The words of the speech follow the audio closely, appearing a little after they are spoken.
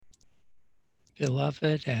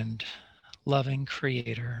Beloved and loving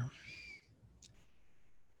Creator,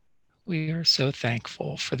 we are so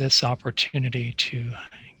thankful for this opportunity to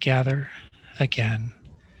gather again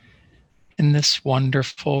in this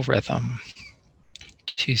wonderful rhythm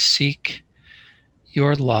to seek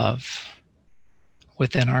your love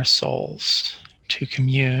within our souls, to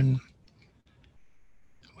commune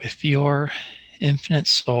with your infinite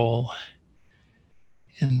soul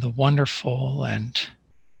in the wonderful and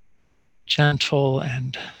gentle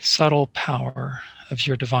and subtle power of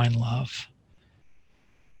your divine love.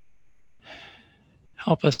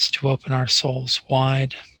 Help us to open our souls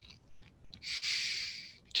wide,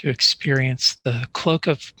 to experience the cloak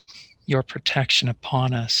of your protection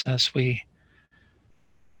upon us as we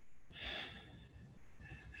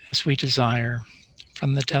desire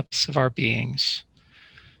from the depths of our beings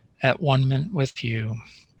at one-ment with you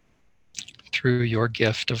through your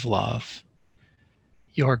gift of love,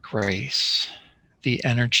 your grace, the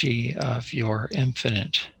energy of your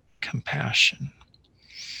infinite compassion.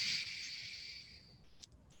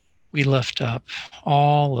 We lift up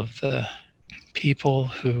all of the people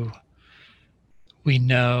who we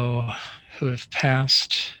know who have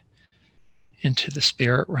passed into the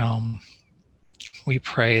spirit realm. We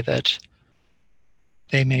pray that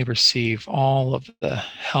they may receive all of the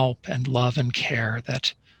help and love and care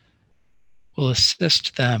that will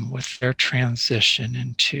assist them with their transition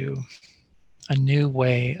into a new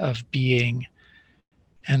way of being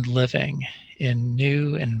and living in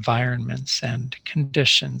new environments and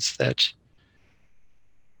conditions that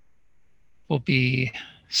will be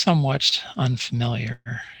somewhat unfamiliar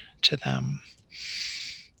to them.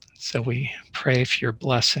 So we pray for your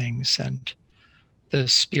blessings and the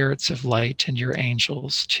spirits of light and your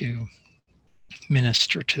angels to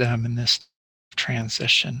minister to them in this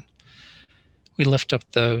transition. We lift up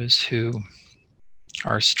those who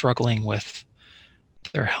are struggling with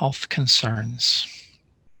their health concerns,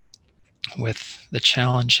 with the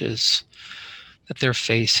challenges that they're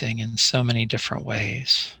facing in so many different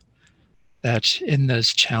ways, that in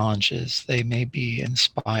those challenges they may be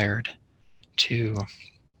inspired to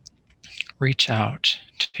reach out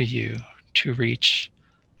to you, to reach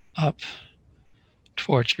up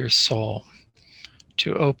towards your soul,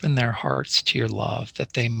 to open their hearts to your love,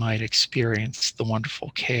 that they might experience the wonderful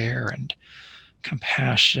care and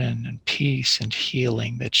compassion and peace and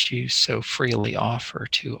healing that you so freely offer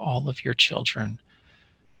to all of your children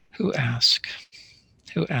who ask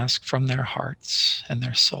from their hearts and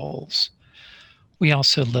their souls. We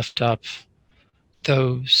also lift up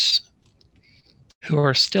those who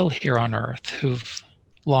are still here on earth, who've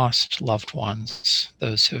lost loved ones,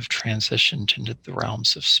 those who have transitioned into the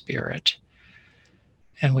realms of spirit.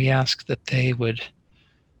 And we ask that they would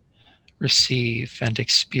receive and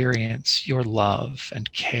experience your love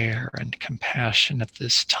and care and compassion at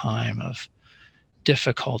this time of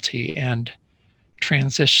difficulty and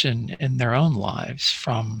transition in their own lives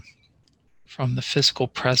from the physical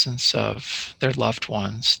presence of their loved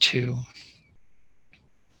ones to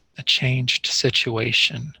a changed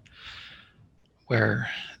situation where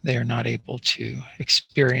they are not able to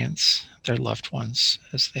experience their loved ones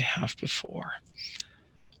as they have before.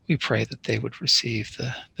 We pray that they would receive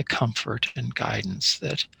the comfort and guidance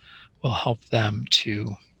that will help them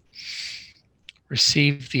to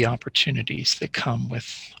receive the opportunities that come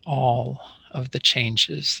with all of the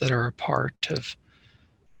changes that are a part of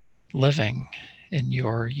living in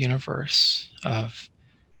your universe, of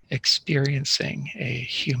experiencing a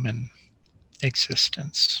human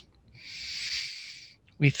existence.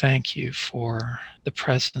 We thank you for the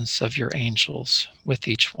presence of your angels with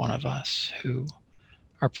each one of us who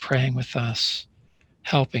are praying with us,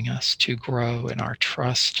 helping us to grow in our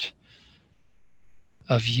trust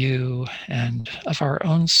of you and of our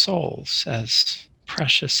own souls as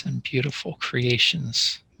precious and beautiful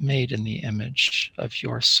creations made in the image of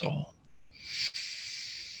your soul.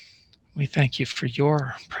 We thank you for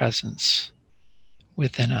your presence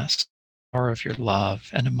within us, the power of your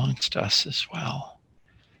love, and amongst us as well,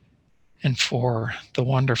 and for the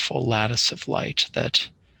wonderful lattice of light that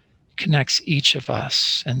connects each of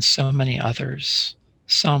us and so many others,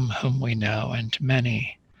 some whom we know and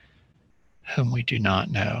many whom we do not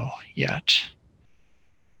know yet,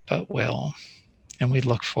 but will. And we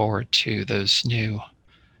look forward to those new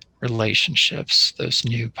relationships, those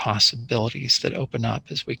new possibilities that open up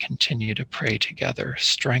as we continue to pray together,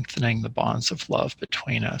 strengthening the bonds of love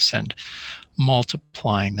between us and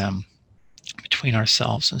multiplying them between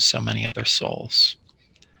ourselves and so many other souls.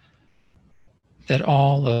 That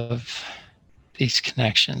all of these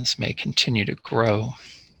connections may continue to grow,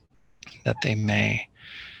 that they may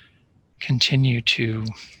continue to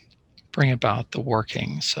bring about the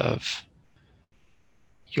workings of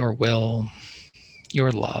your will,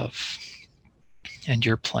 your love, and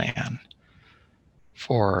your plan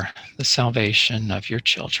for the salvation of your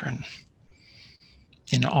children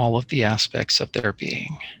in all of the aspects of their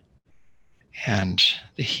being and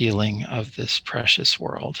the healing of this precious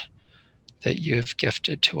world that you have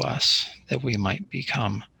gifted to us, that we might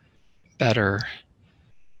become better,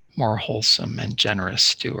 more wholesome, and generous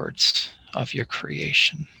stewards of your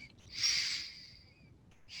creation.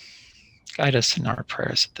 Guide us in our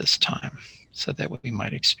prayers at this time so that we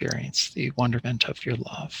might experience the wonderment of your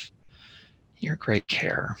love, your great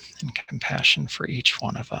care and compassion for each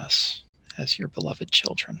one of us as your beloved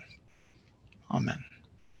children. Amen.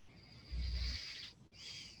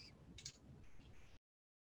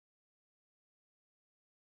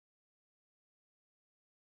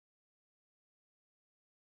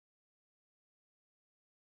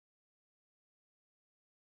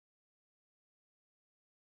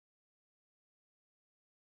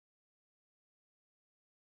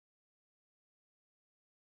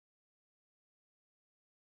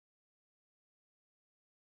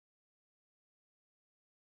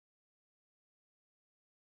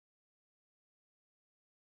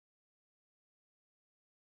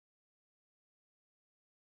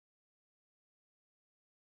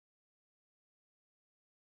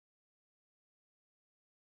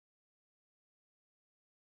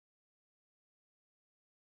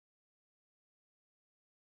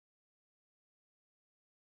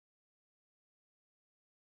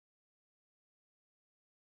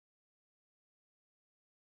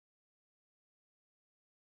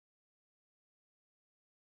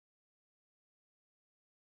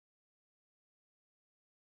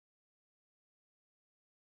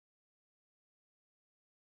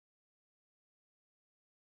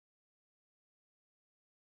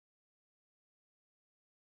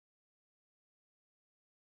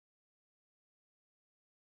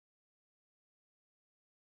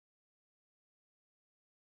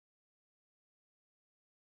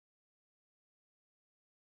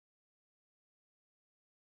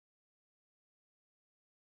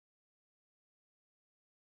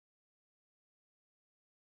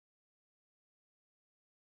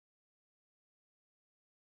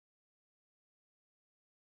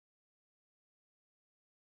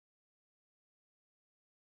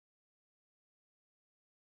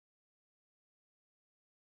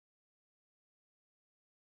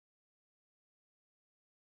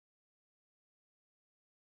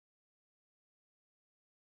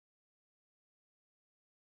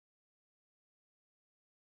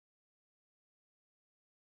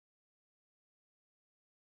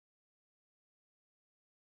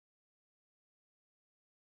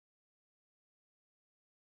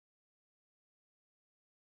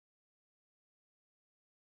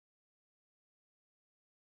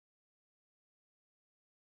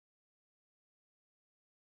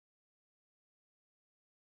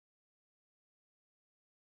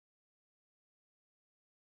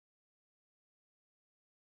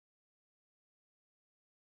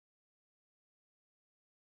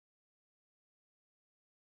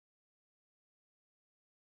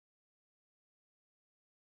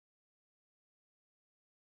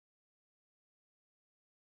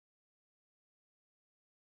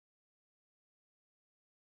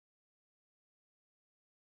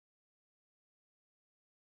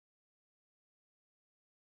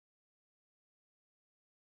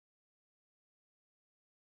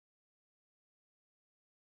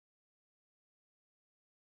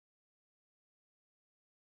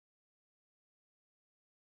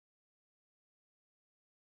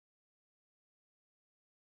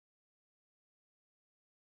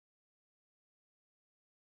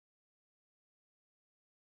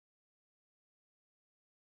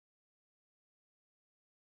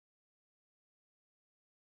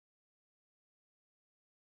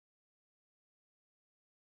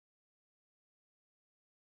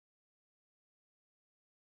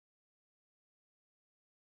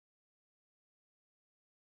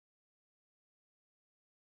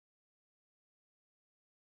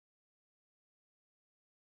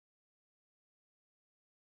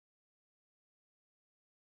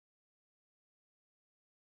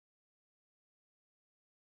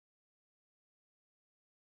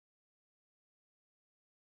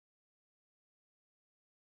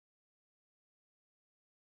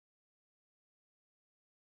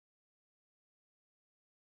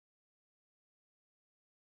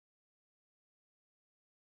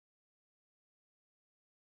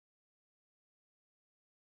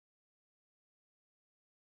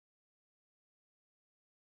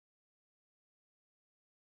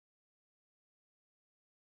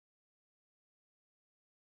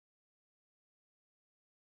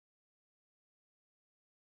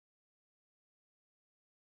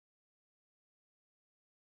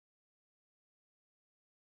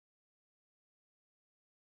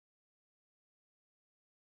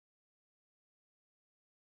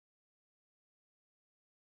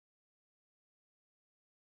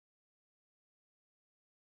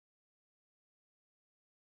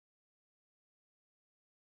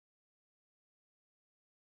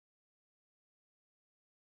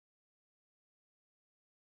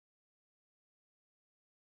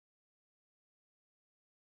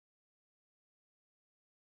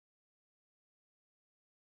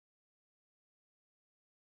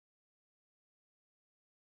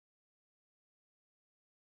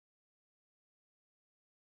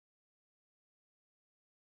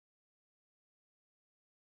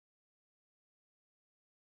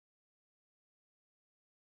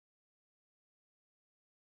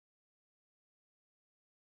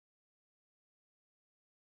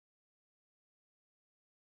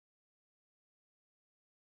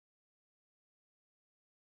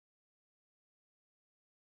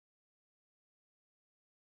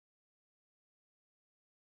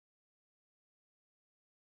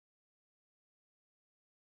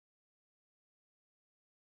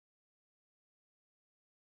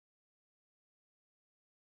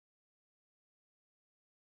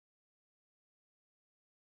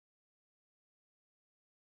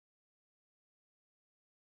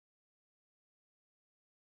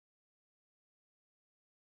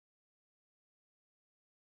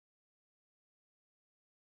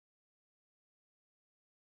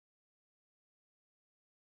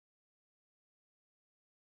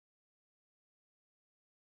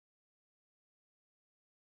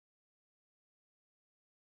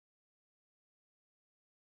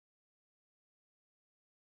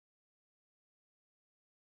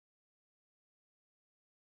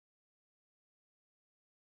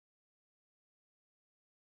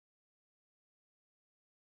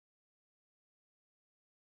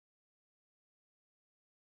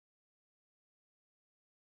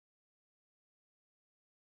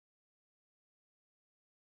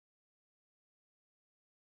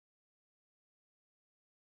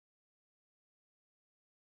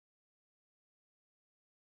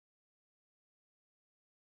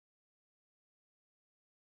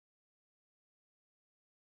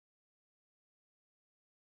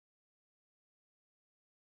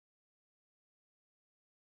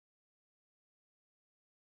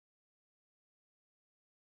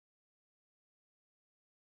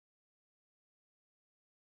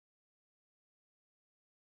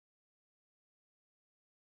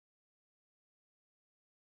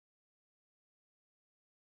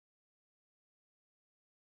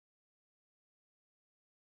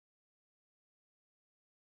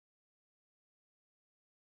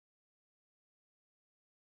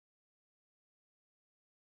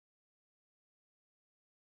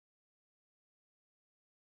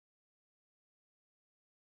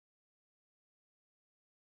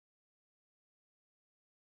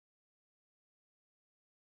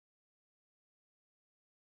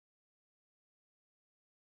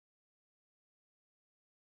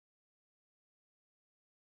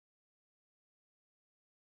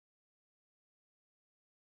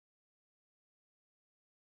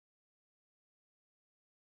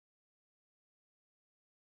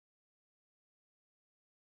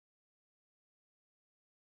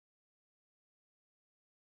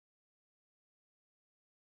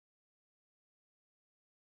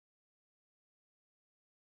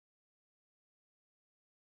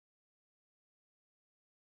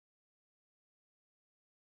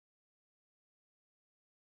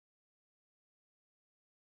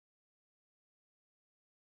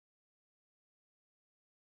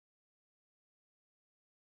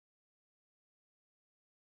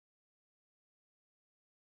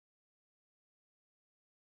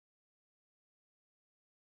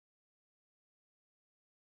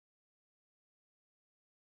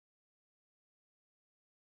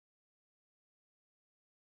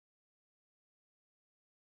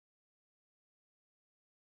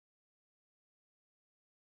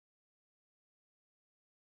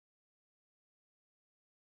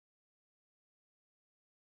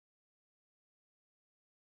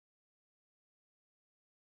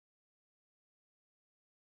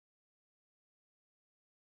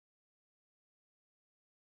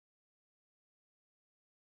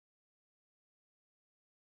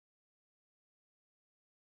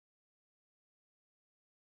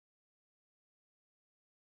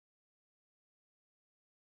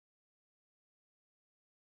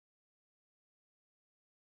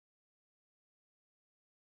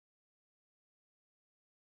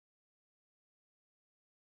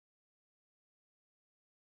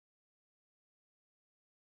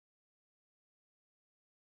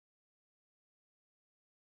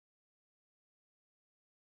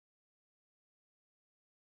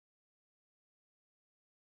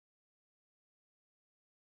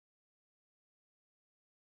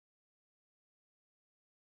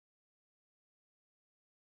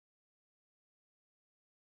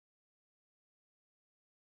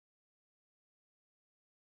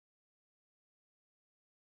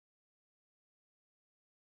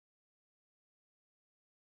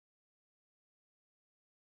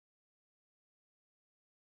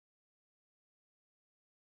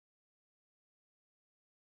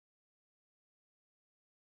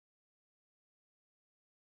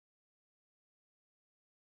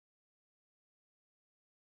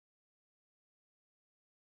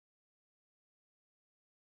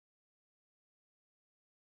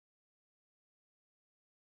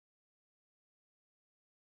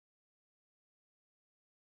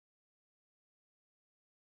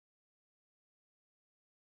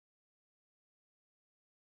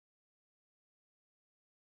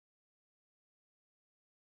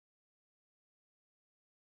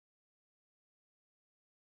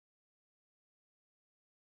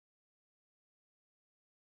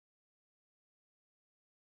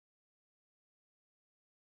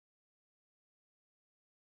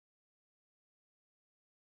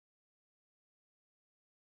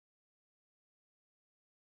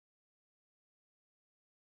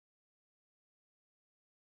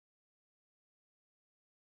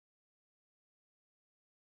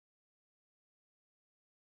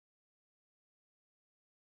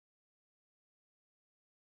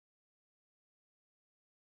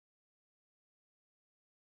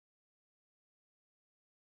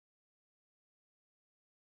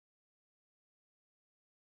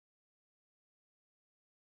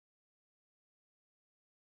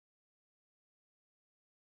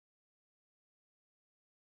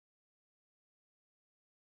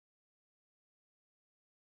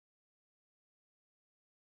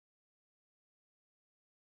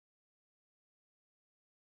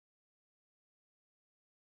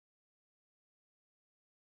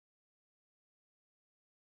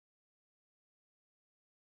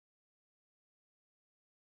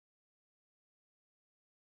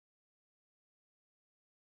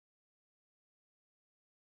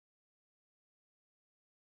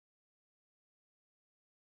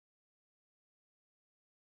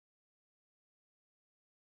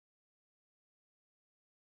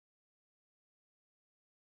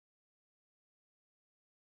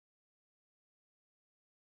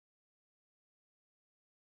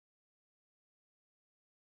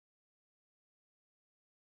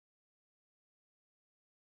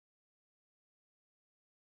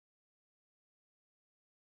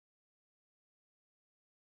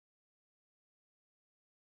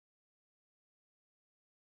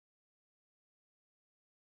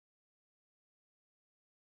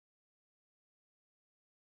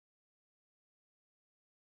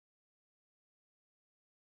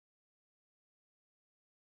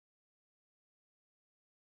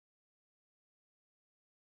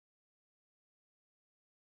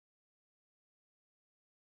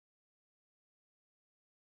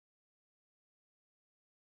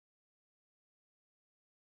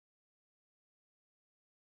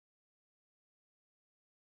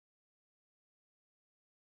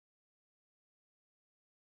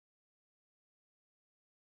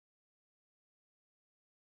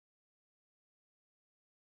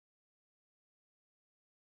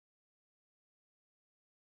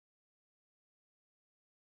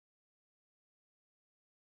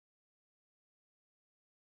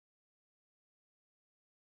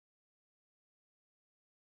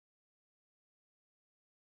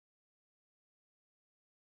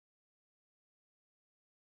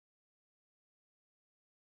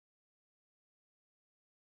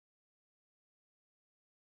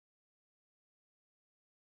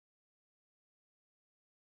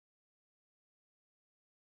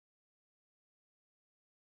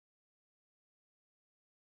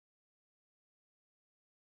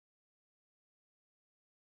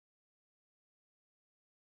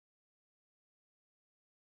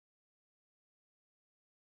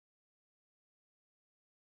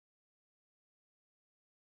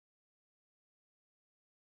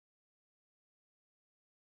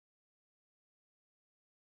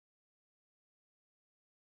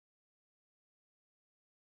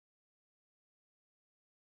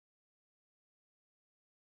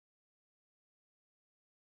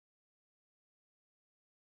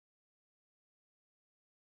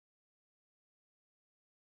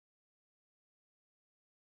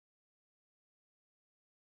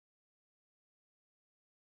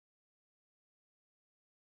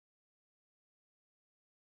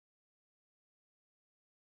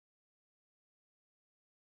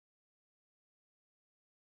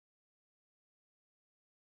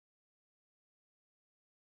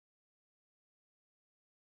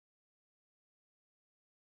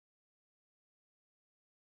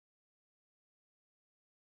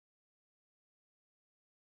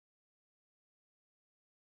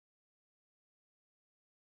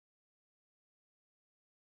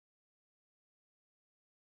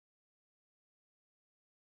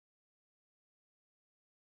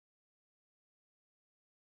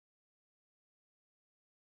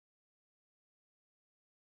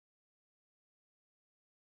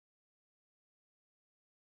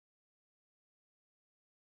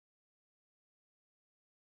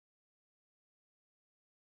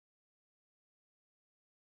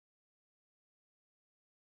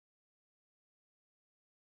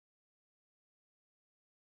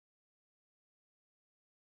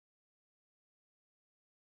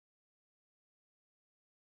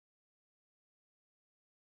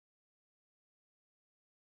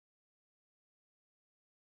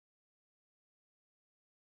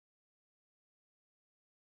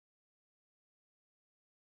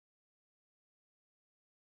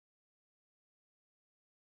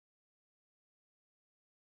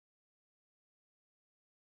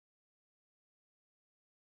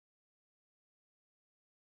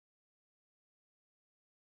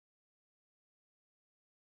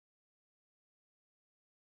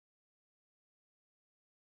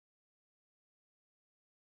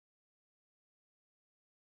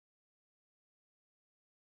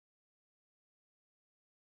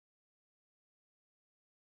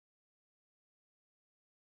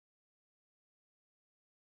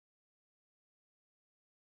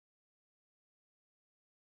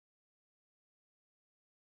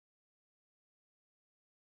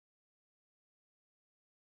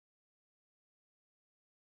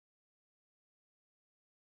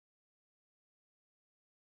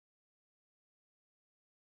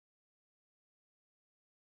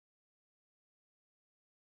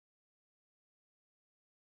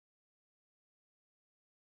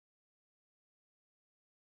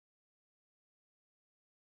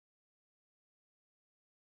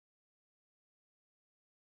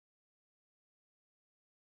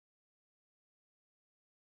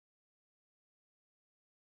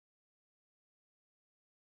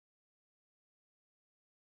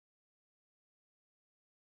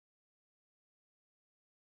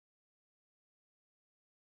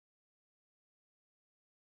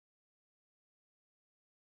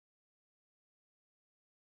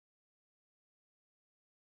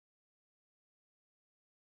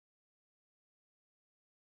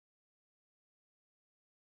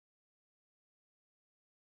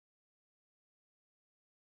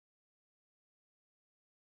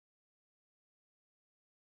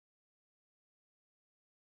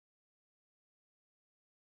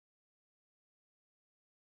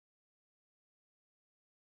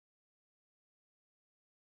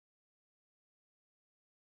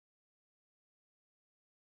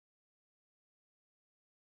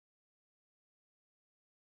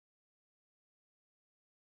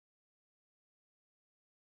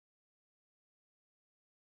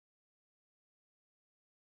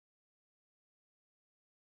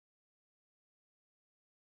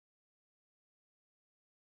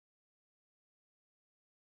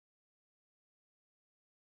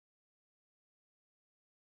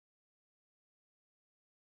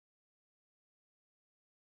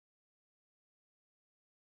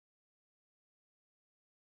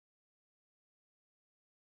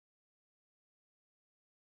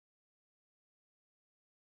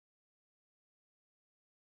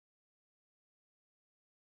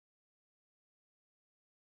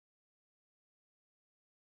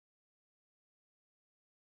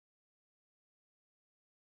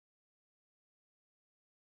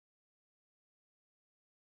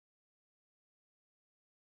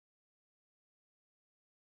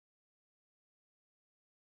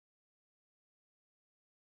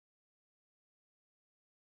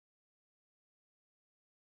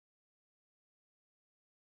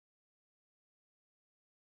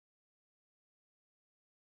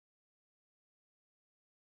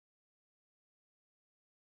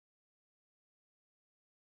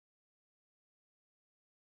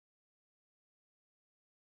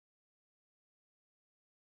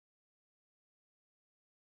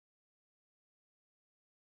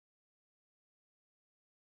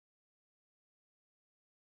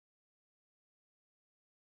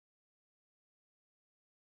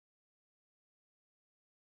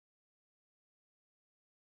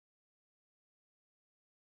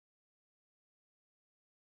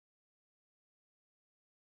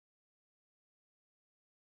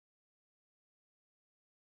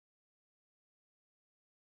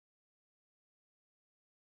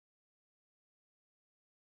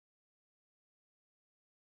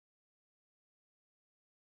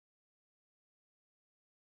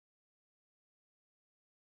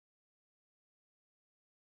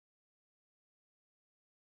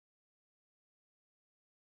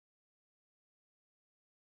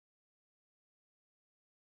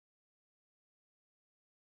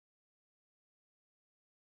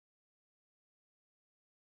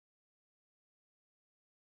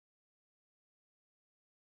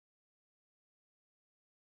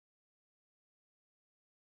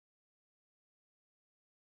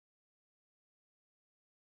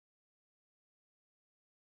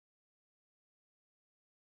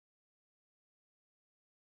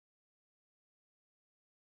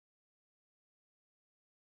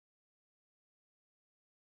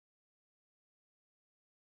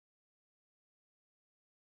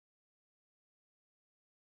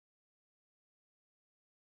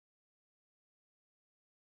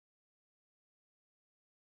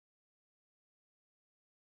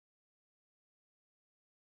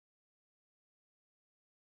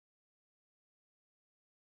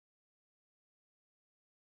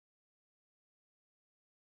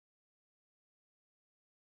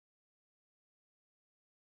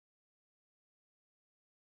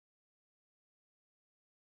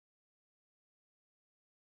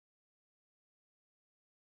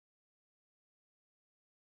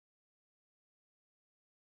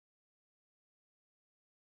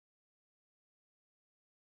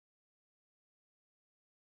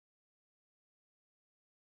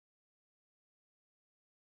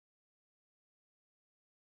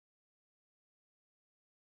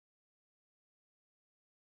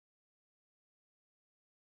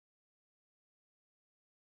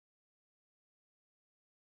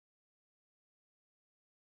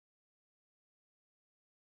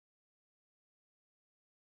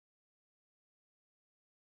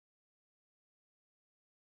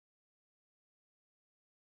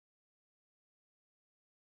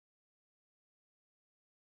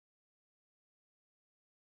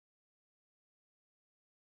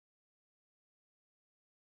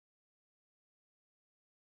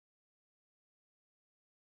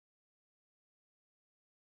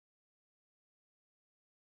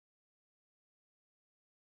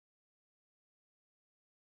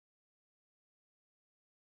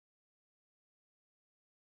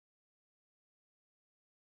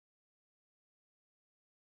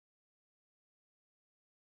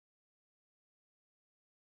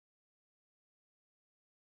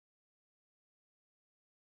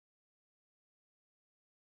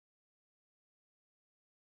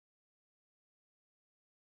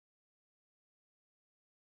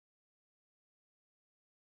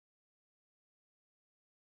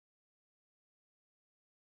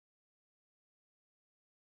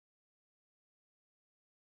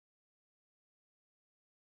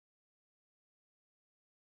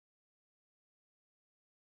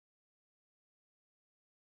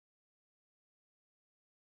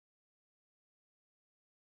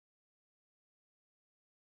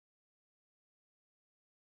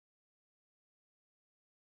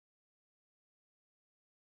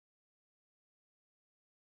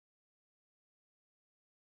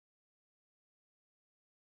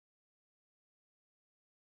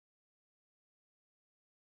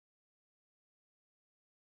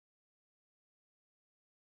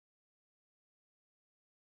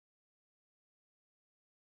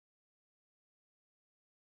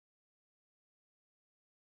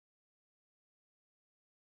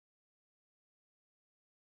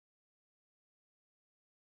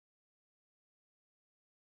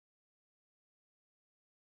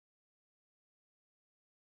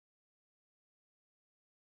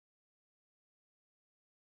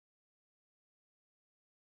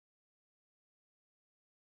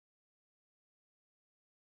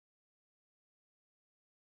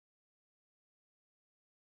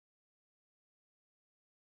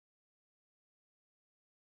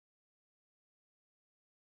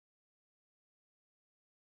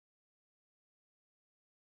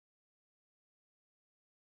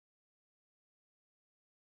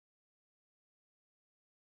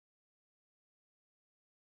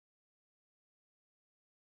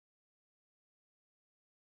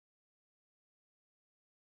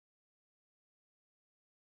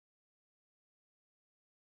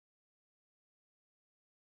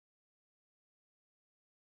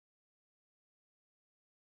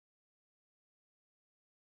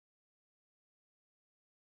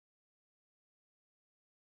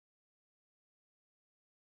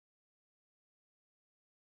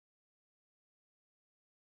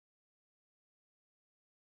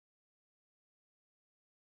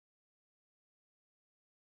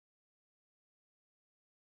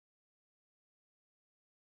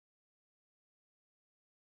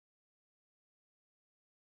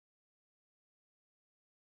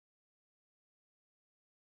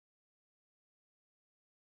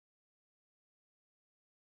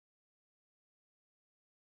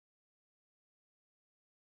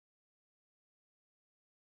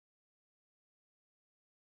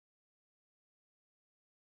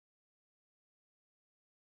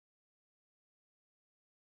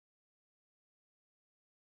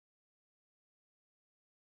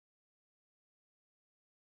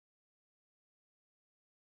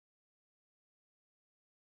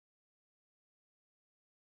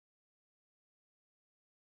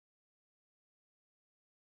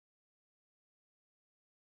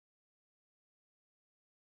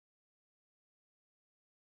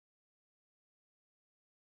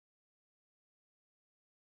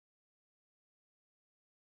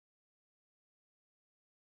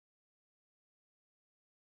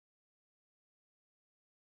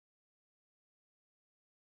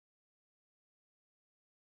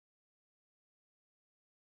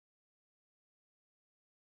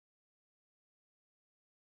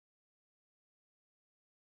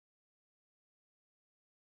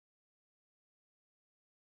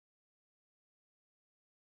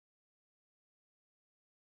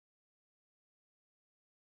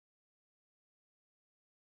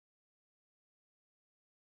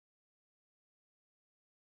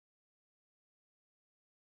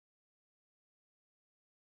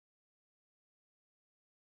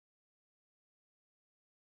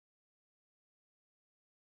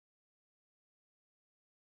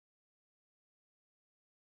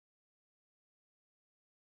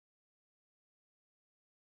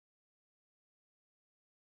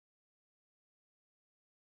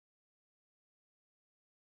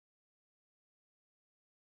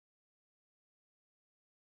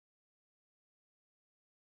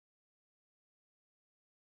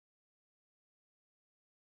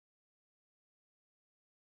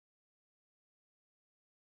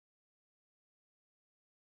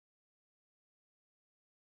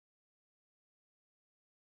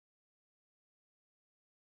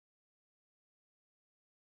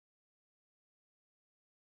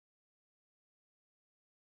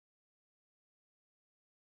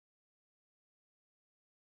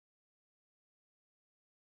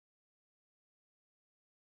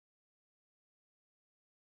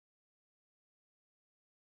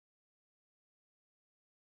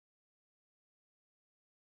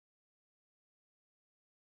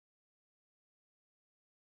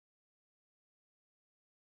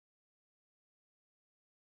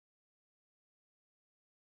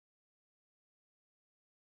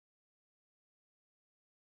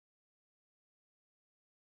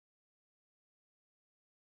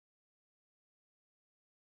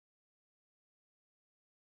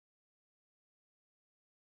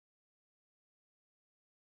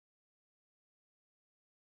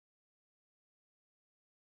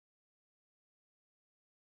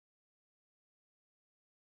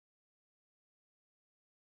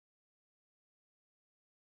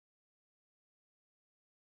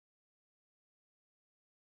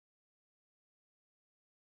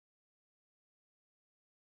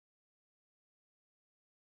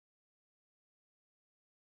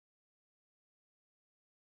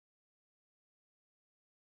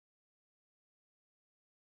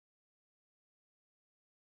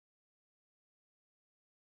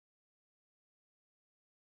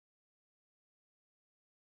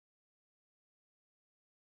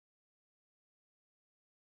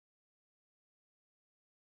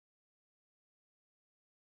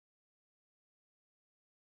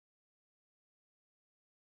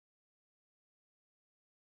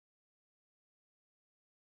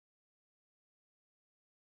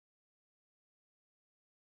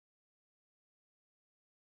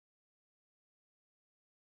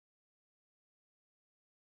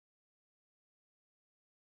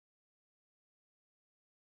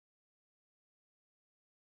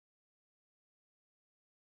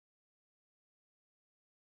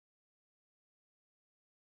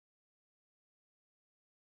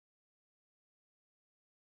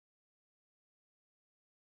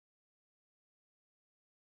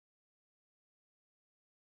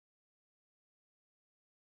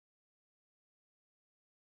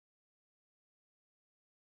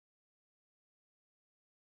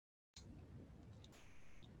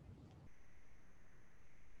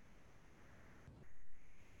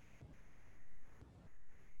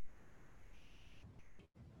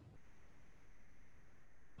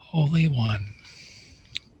 Holy One,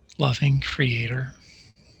 loving Creator,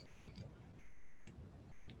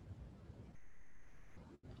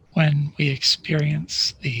 when we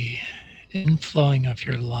experience the inflowing of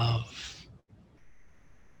your love,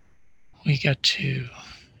 we get to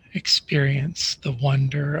experience the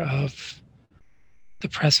wonder of the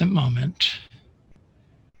present moment,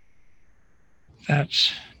 that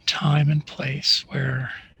time and place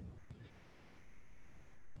where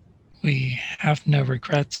we have no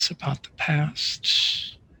regrets about the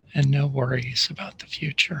past and no worries about the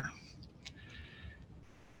future.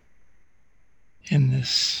 In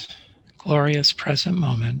this glorious present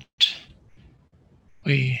moment,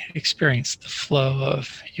 we experience the flow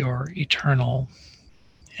of your eternal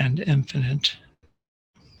and infinite.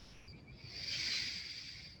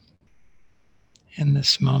 In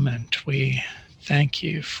this moment, we thank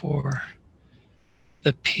you for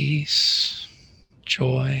the peace,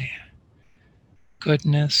 joy,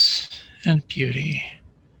 goodness, and beauty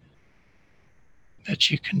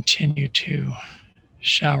that you continue to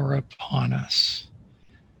shower upon us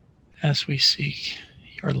as we seek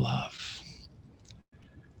your love.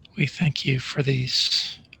 We thank you for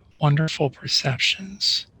these wonderful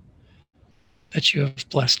perceptions that you have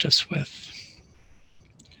blessed us with.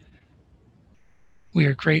 We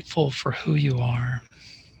are grateful for who you are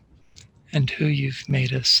and who you've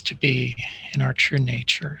made us to be in our true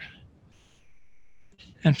nature,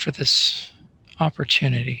 and for this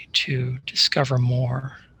opportunity to discover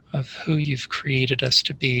more of who you've created us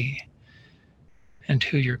to be and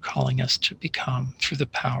who you're calling us to become through the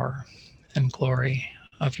power and glory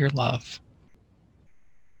of your love.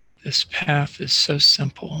 This path is so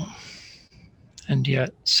simple and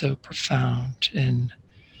yet so profound in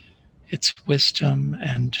its wisdom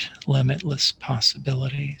and limitless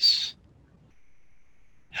possibilities.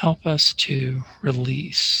 Help us to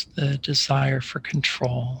release the desire for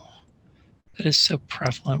control that is so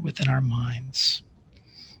prevalent within our minds.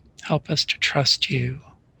 Help us to trust you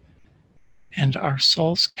and our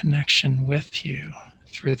soul's connection with you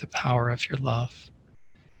through the power of your love.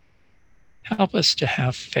 Help us to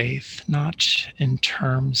have faith, not in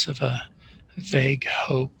terms of a vague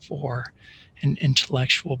hope or an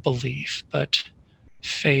intellectual belief, but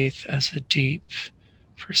faith as a deep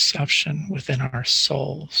perception within our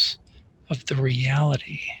souls of the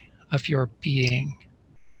reality of your being,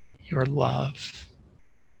 your love,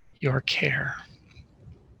 your care.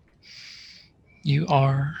 You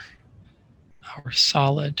are our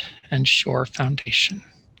solid and sure foundation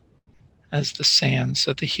as the sands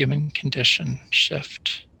of the human condition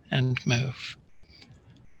shift and move.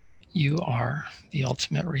 You are the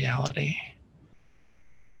ultimate reality.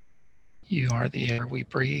 You are the air we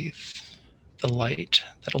breathe, the light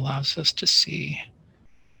that allows us to see,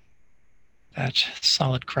 that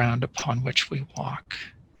solid ground upon which we walk,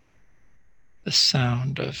 the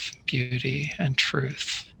sound of beauty and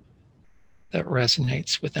truth that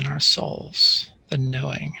resonates within our souls, the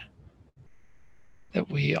knowing that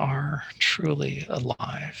we are truly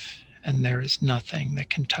alive and there is nothing that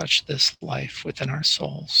can touch this life within our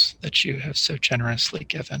souls that you have so generously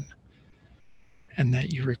given and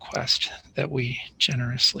that you request that we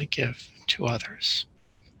generously give to others.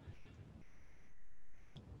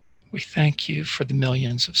 We thank you for the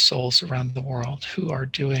millions of souls around the world who are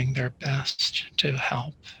doing their best to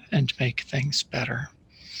help and make things better.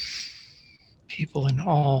 People in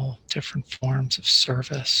all different forms of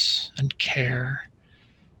service and care,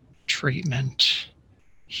 treatment,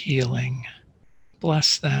 healing.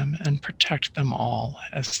 Bless them and protect them all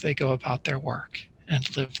as they go about their work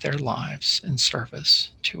and live their lives in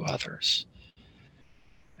service to others,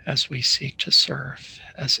 as we seek to serve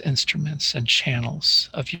as instruments and channels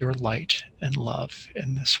of your light and love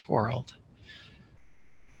in this world.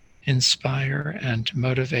 Inspire and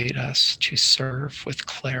motivate us to serve with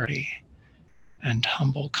clarity and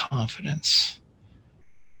humble confidence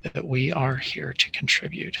that we are here to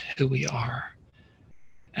contribute who we are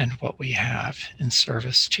and what we have in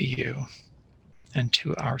service to you and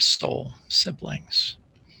to our soul siblings.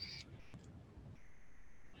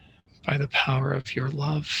 By the power of your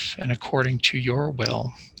love and according to your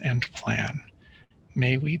will and plan,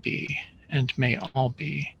 may we be and may all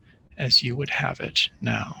be as you would have it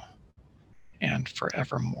now and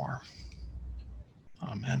forevermore.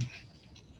 Amen.